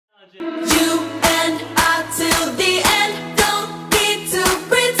You and I till the end, don't need to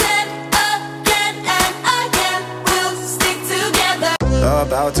pretend. Again and again, we'll stick together.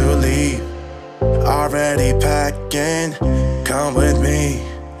 About to leave, already packing. Come with me,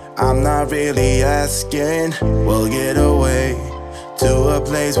 I'm not really asking. We'll get away to a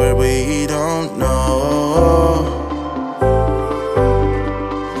place where we don't know.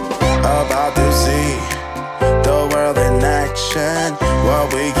 About to see the world in action,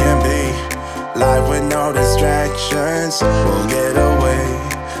 what we can be, life with no distractions. We'll get away,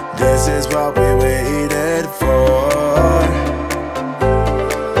 this is what we waited for.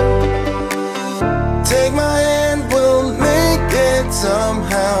 Take my hand, we'll make it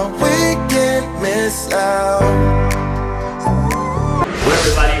somehow. We can't miss out. Hello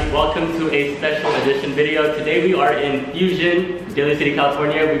everybody, welcome to a special edition video. Today we are in Phusion, Daly City,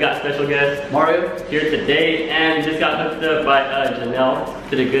 California. We got special guest Mario here today, and just got hooked up by Janelle.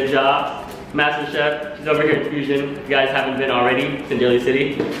 Did a good job. Master Chef, she's over here in Phusion. If you guys haven't been already, it's in Daly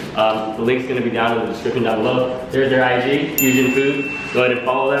City. The link's gonna be down in the description down below. There's their IG, Phusion Food. Go ahead and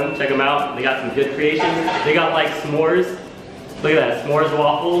follow them, check them out. They got some good creations. They got like s'mores. Look at that, s'mores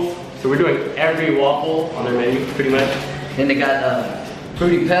waffles. So we're doing every waffle on their menu, pretty much. Then they got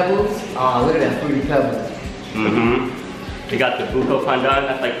fruity pebbles. Oh, look at that fruity pebbles. They got the buko pandan,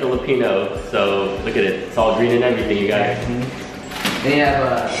 that's like Filipino. So look at it, it's all green and everything, you guys. They have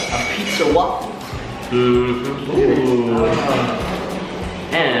a pizza waffle. Ooh.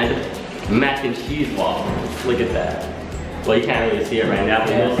 And mac and cheese waffles. Look at that. Well, you can't really see it right now,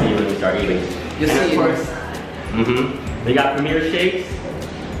 but you'll see when we start eating. You'll see it. They got premier shakes.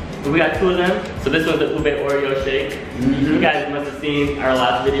 We got two of them. So this one's the ube Oreo shake. You guys must have seen our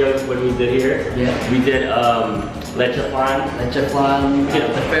last video when we did here. Yeah. We did leche flan. Leche flan,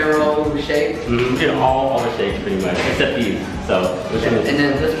 the Pharaoh shake. We did all the shakes pretty much, except these. So which one is and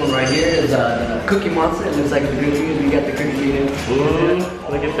then this one right here is the Cookie Monster. It looks like the cookies. We got the cookie in. Ooh,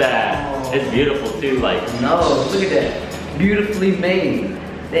 look at that. Oh. It's beautiful too, like. No, look at that. Beautifully made.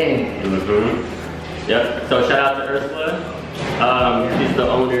 Dang. Yep. So shout out to Ursula. She's the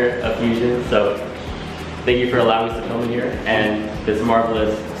owner of Phusion, so thank you for allowing us to film in here and this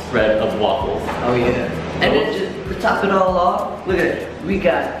marvelous spread of waffles. Oh yeah. And then just to top it all off, look at it. We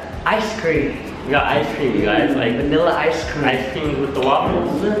got ice cream. We got ice cream, you guys. Like vanilla ice cream. Ice cream with the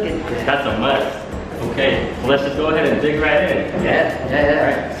waffles. Look at that. That's a must. Okay, so let's just go ahead and dig right in. Yeah.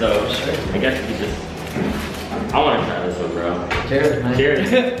 Alright, so I guess we just, I want to try this one, bro. Cheers, man.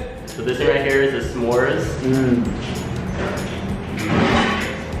 Cheers. So this one right here is the s'mores.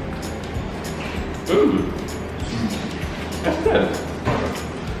 That's good.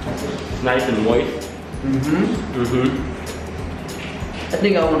 It's nice and moist. I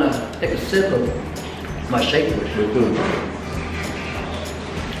think I want to take a sip of my shake.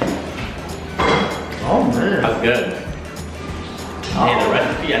 Oh man. That's good. Hey, the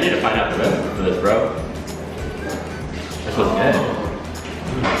recipe, I need to find out the recipe for this, bro. This was good.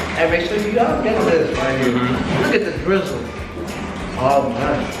 Hey, make sure you all get this right here. Look at this drizzle. Oh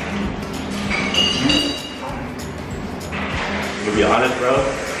man. To be honest, bro,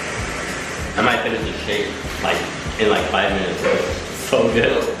 I might finish this shake like in like 5 minutes. Bro. So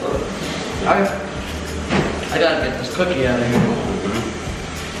good. I gotta get this cookie out of here.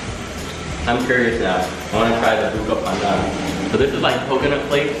 I'm curious now. I want to try the buko pandan. So this is like coconut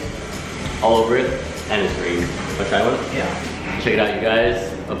flakes all over it, and it's green. Wanna try one? Yeah. Check it out, you guys,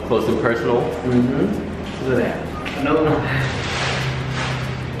 up close and personal. Look at that. No.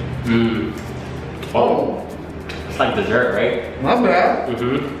 Oh. It's like dessert, right? My bad. It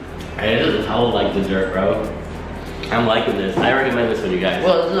doesn't sound like dessert, bro. I'm liking this. I recommend this one, you guys.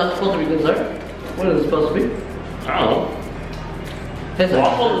 Well, it's not supposed to be dessert. What is it supposed to be? I don't know.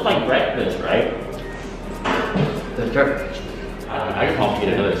 Waffles is like breakfast, right? Dessert. I can probably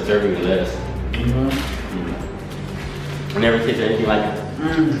get another serving of this. I never tasted anything like it.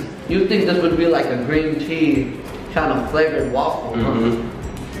 You think this would be like a green tea kind of flavored waffle?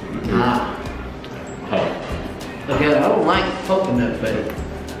 Nah. Okay, I don't like coconut, but it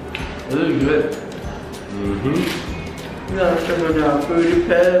is good. We gotta come in our fruity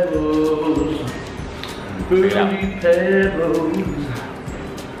pebbles. Fruity pebbles.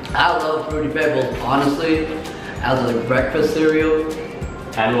 I love fruity pebbles, honestly, as a breakfast cereal.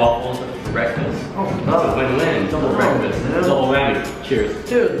 And waffles for breakfast. Oh, It's a win-win. Double breakfast. Double whammy. Cheers.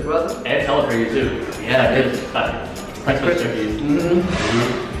 Cheers, brother. And it's hella for you too. Yeah, it is. Like Christmas cookies.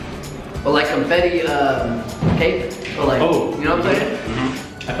 Or like confetti cake. Or like, you know what I'm saying?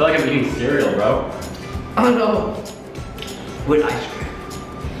 I feel like I'm eating cereal, bro. Oh no. With ice cream.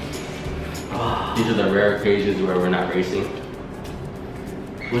 These are the rare occasions where we're not racing.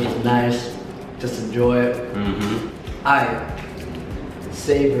 which is nice. Just enjoy it. I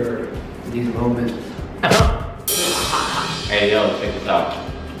savor these moments. Hey yo, check this out.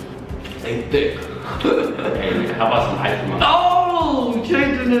 They thick. Hey, how about some ice cream? Oh,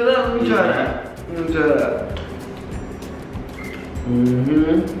 changing it up. Let me try that. Let me try that.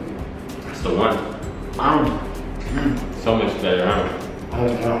 That's the one. So much better, huh? I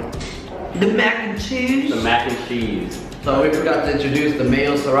don't know. The mac and cheese. The mac and cheese. So we forgot to introduce the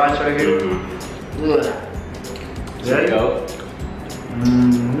mayo sriracha here. There you go.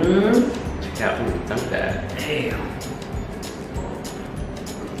 Check out who done that. Damn.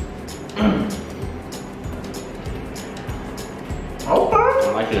 Okay.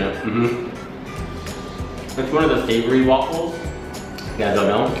 I'm liking it. It's one of the savory waffles. You guys don't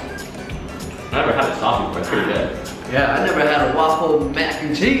know? I never had a sauce before. It's pretty good. Yeah, I never had a waffle mac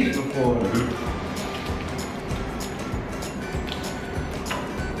and cheese before.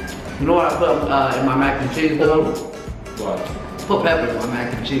 You know what I put in my mac and cheese though? What? Put pepper in my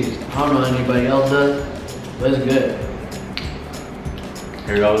mac and cheese. I don't know if anybody else does, but it's good.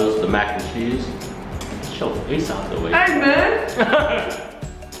 Here goes the mac and cheese. Show the face off the way. Hey man!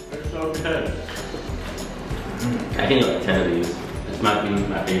 It's so good. I can eat like 10 of these. This might be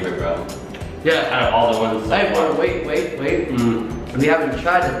my favorite, bro. Yeah. Out of all the ones. Hey, wait. We haven't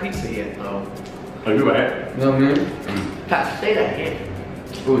tried the pizza yet though. Oh, you right. You know what I mean? Pat, say that again.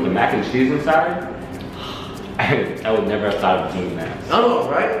 Ooh, the mac and cheese inside? I would never have thought of doing that. I know,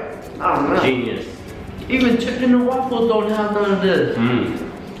 right? I don't know. Genius. Even chicken and waffles don't have none of this.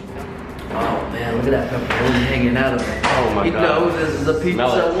 Oh man, look at that pepperoni hanging out of it. Oh my you god. You know this is a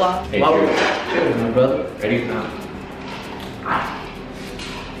pizza waffle. Hey, cheers, my brother. Ready?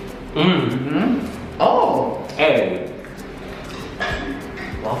 Oh. Hey.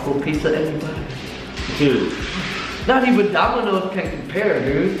 Waffle pizza, anybody? Dude. Not even Domino's can compare,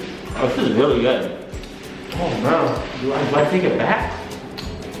 dude. Oh, this is really good. Oh no. Do I take it back?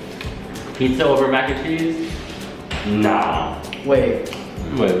 Pizza over mac and cheese? Nah. Wait.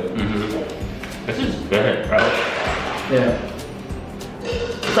 This is good, bro. Yeah.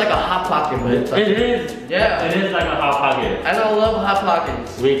 It's like a Hot Pocket, but it's like... It is. Yeah. It is like a Hot Pocket. And I love Hot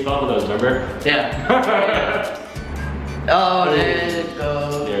Pockets. We ate 12 of those, remember? Yeah. Oh, there it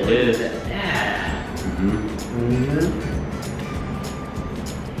goes. There it is. Yeah.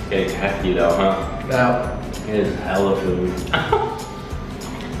 Getting hefty though, huh? Yeah. It is hella food.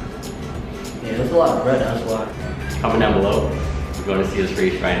 Yeah, there's a lot of bread, that's why. Comment down below if you're going to see this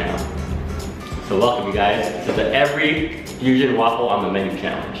race right now. So welcome you guys to the every Phusion waffle on the menu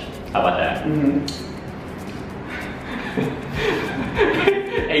challenge. How about that?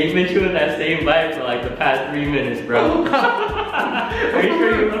 Hey, you've been chewing that same bite for like the past 3 minutes, bro. Are you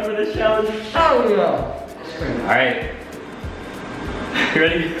sure you're up for this challenge? Oh yeah. Alright. You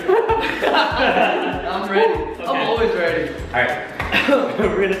ready? I'm ready. Okay. I'm always ready. Alright.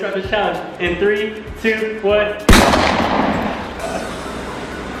 We're gonna start the challenge in 3, 2, 1.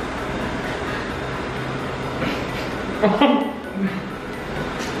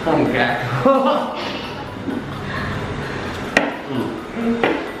 Okay.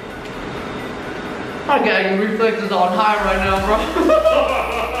 My gagging reflex is on high right now, bro.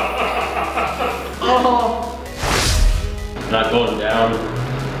 Oh. Not going down.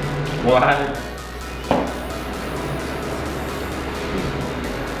 What? I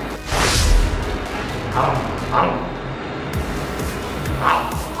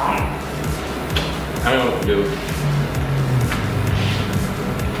don't know what to do.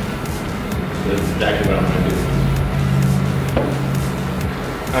 This is exactly what I'm gonna do.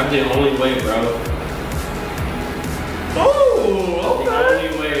 That's the only way, bro. Oh, okay. The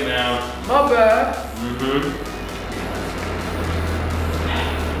only way now. Not bad.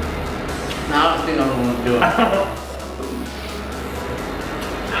 No, I don't think I'm gonna do it.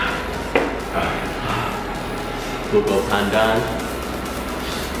 Google Pandan.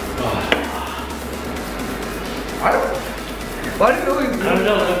 Why do you always do I don't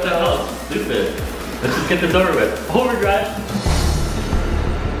know, what the hell? Stupid. Let's just get this over with. Overdrive.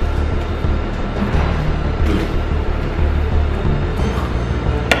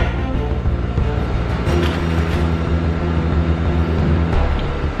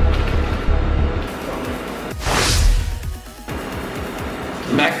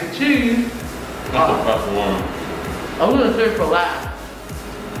 mac and cheese? That's a tough one. I'm gonna say for last.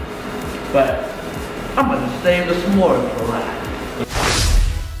 But I'm gonna save the s'mores for last.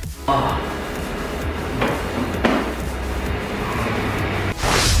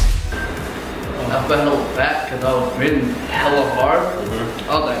 I felt hella fat because I was breathing hella hard. I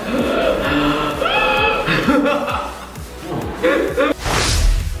was like,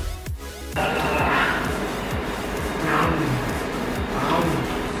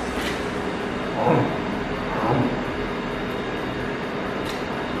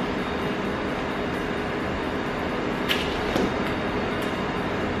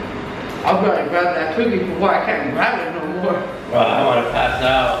 I'm gonna grab that cookie before I can't grab it no more. Bro, I want to pass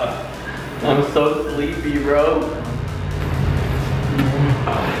out. I'm so sleepy, bro.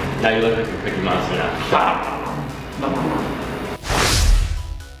 Now you look like a cookie monster now.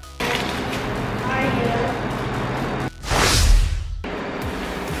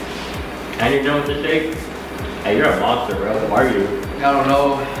 And you're done with the shake? Hey, you're a monster, bro. Who are you? I don't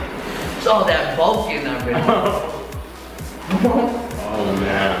know. It's all that bulk in there, bitch. Oh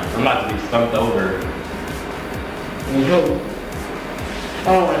man, I'm about to be stumped over. I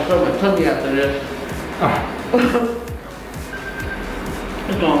don't want to show my tummy after this.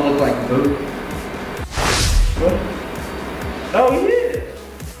 It's gonna look like a boot. What? Oh yeah!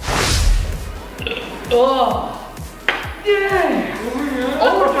 Oh! Yeah!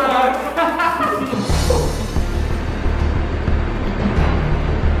 Overtime!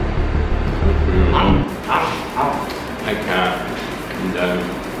 I can't. I'm done.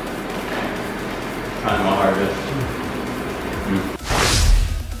 Trying my hardest.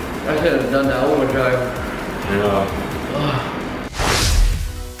 I should have done that overdrive. I know.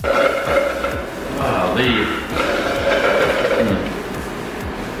 Wow, leave.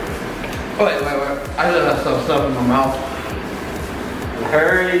 Wait. I still have some stuff in my mouth.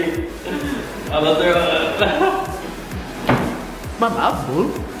 Hurry! I'm gonna throw it. My mouth blew.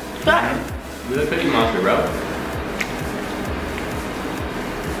 Fine. You're the cookie monster, bro.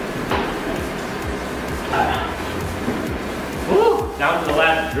 Woo! Down to the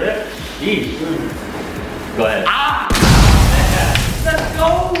last drip. Jeez. Go ahead. Ah! Let's go,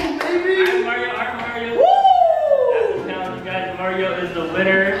 baby! Alright, Mario. Woo! That's the challenge, you guys. Mario is the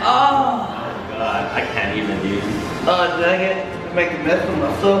winner. Oh! God, I can't even, dude. Dang it. Make a mess of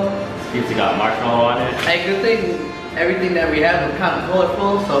myself. Pizza got marshmallow on it. Hey, good thing everything that we had was kind of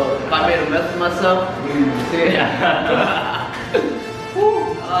colorful, so if I made a mess of myself, we can see it.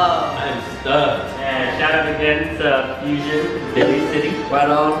 Woo! I'm stuffed. And shout out again to Phusion, Philly City. Right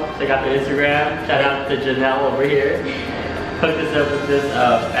on. Check out the Instagram. Shout out to Janelle over here. Hooked us up with this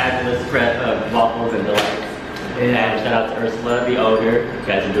fabulous spread of waffles and delights. Yeah. And shout out to Ursula, the owner. You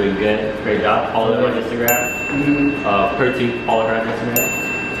guys are doing good. Great job. Follow her on Instagram. Perty, follow her on Instagram.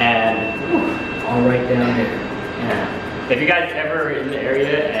 And All right down there. yeah. If you guys ever are in the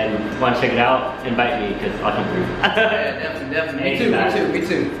area and want to check it out, invite me because I'll keep through. Yeah, definitely. Me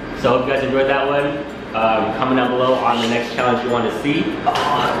too. So if you guys enjoyed that one, comment down below on the next challenge you want to see.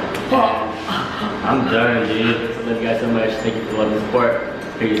 I'm done, dude. So love you guys so much. Thank you for the love and support.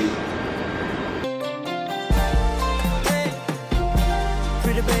 Peace.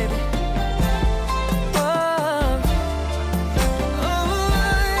 Pretty baby.